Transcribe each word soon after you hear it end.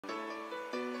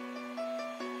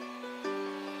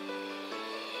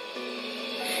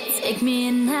Take me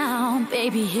in now,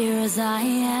 baby, here as I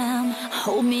am.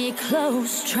 Hold me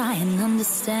close, try and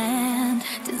understand.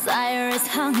 Desire is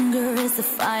hunger, is the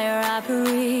fire I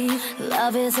breathe.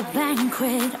 Love is a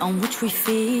banquet on which we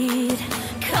feed.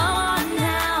 Come on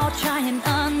now, try and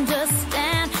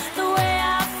understand the way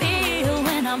I feel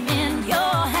when I'm in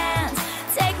your hands.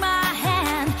 Take my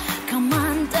hand, come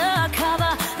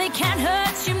undercover. They can't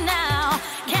hurt you now,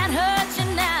 can't hurt you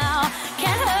now,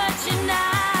 can't hurt you now.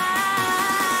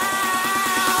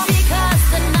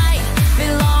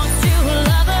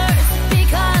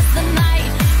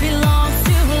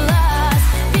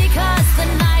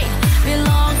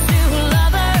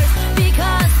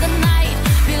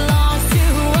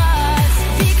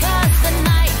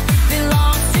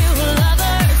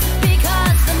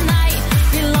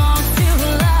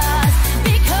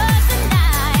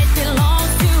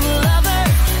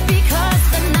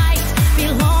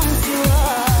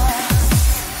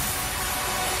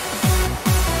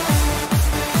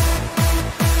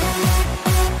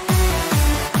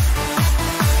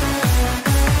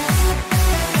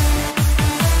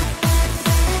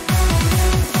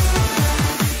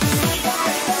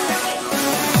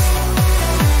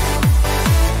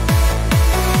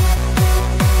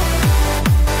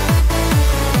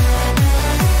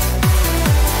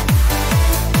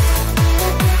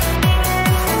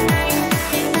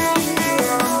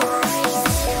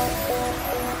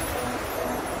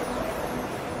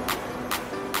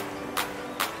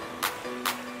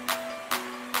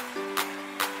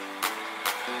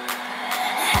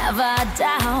 Have I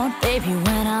doubt, baby,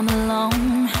 when I'm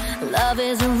alone? Love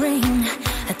is a ring,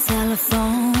 a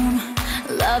telephone.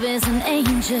 Love is an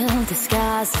angel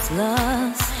disguised as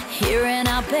lust. Here in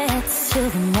our beds till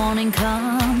the morning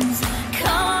comes.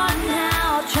 Come on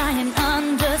now, try and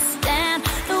understand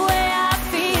the way I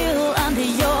feel under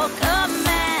your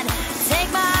command. Take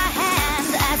my hand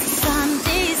as the sun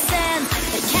descends.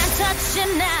 They can't touch you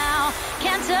now,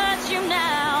 can't touch you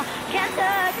now, can't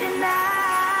touch